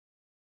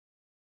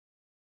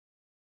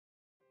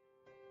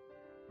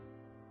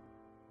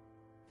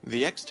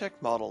The Extech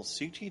Model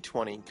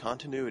CT20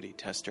 continuity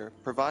tester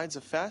provides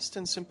a fast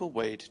and simple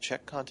way to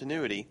check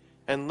continuity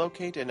and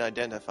locate and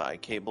identify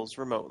cables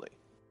remotely.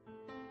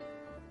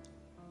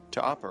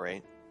 To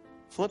operate,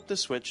 flip the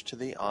switch to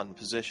the on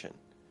position.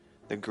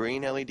 The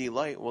green LED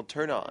light will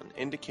turn on,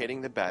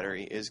 indicating the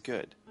battery is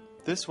good.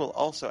 This will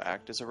also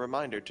act as a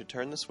reminder to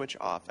turn the switch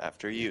off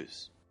after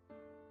use.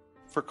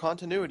 For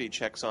continuity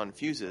checks on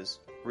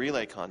fuses,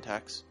 relay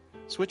contacts,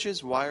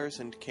 switches,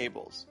 wires, and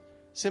cables,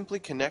 simply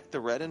connect the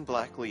red and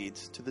black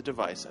leads to the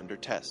device under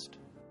test.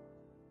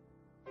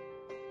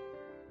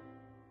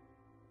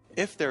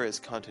 If there is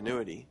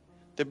continuity,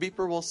 the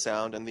beeper will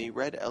sound and the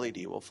red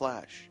LED will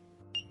flash.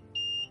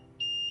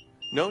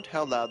 Note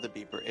how loud the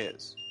beeper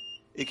is.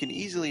 It can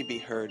easily be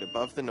heard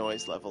above the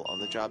noise level on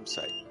the job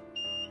site.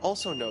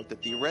 Also note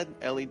that the red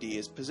LED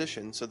is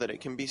positioned so that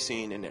it can be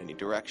seen in any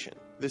direction.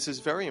 This is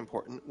very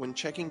important when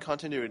checking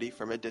continuity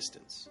from a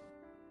distance.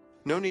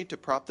 No need to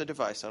prop the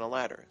device on a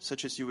ladder,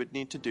 such as you would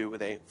need to do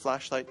with a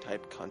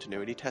flashlight-type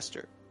continuity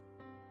tester.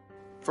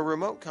 For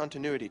remote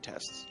continuity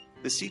tests,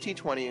 the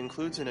CT20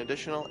 includes an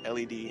additional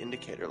LED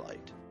indicator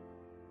light.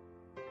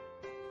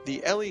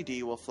 The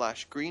LED will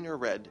flash green or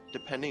red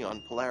depending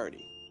on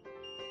polarity.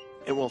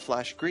 It will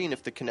flash green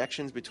if the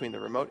connections between the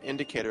remote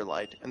indicator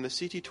light and the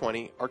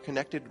CT20 are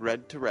connected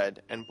red to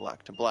red and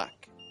black to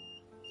black.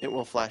 It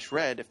will flash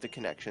red if the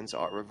connections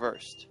are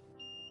reversed.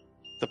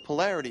 The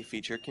polarity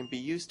feature can be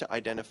used to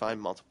identify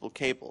multiple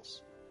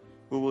cables.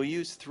 We will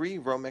use 3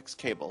 Romex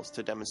cables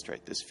to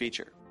demonstrate this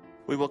feature.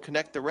 We will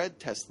connect the red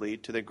test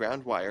lead to the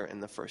ground wire in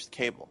the first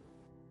cable.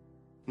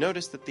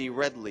 Notice that the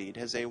red lead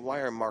has a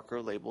wire marker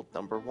labeled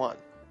number 1.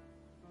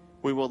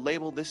 We will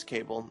label this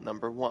cable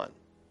number 1.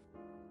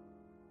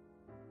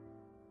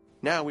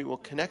 Now we will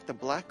connect the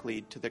black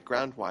lead to the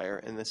ground wire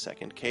in the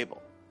second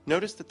cable.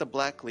 Notice that the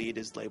black lead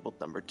is labeled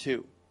number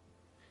 2.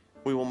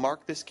 We will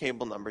mark this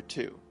cable number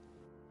 2.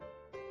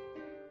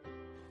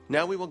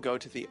 Now we will go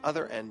to the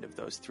other end of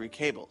those 3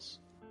 cables.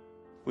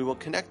 We will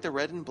connect the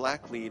red and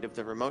black lead of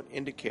the remote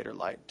indicator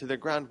light to the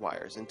ground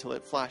wires until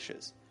it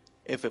flashes.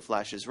 If it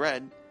flashes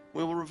red,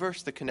 we will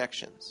reverse the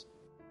connections.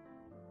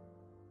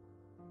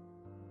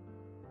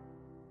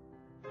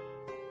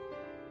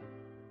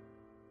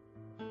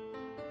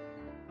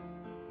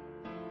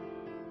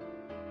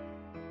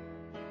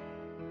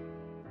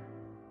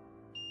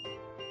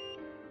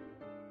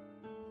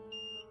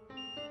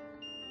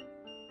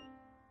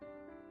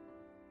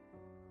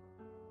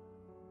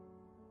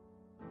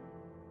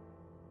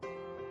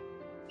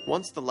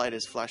 Once the light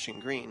is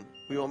flashing green,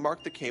 we will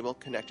mark the cable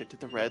connected to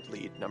the red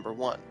lead number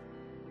 1.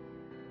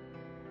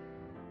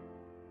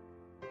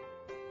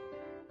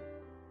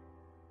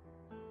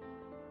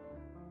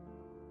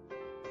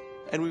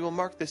 And we will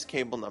mark this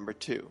cable number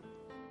 2.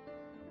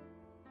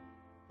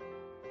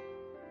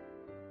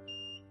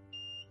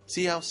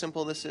 See how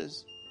simple this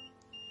is?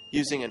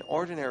 Using an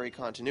ordinary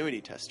continuity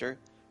tester,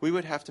 we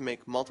would have to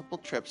make multiple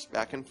trips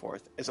back and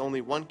forth as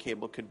only one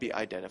cable could be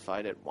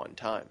identified at one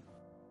time.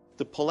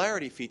 The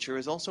polarity feature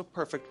is also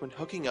perfect when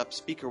hooking up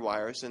speaker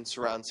wires and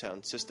surround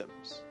sound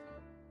systems.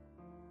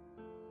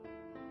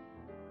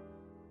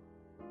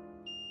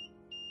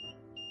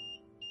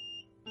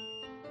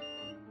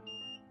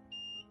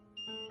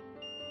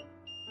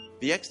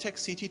 The Extech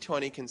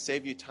CT20 can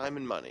save you time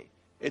and money.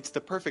 It's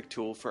the perfect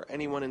tool for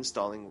anyone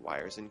installing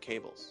wires and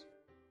cables.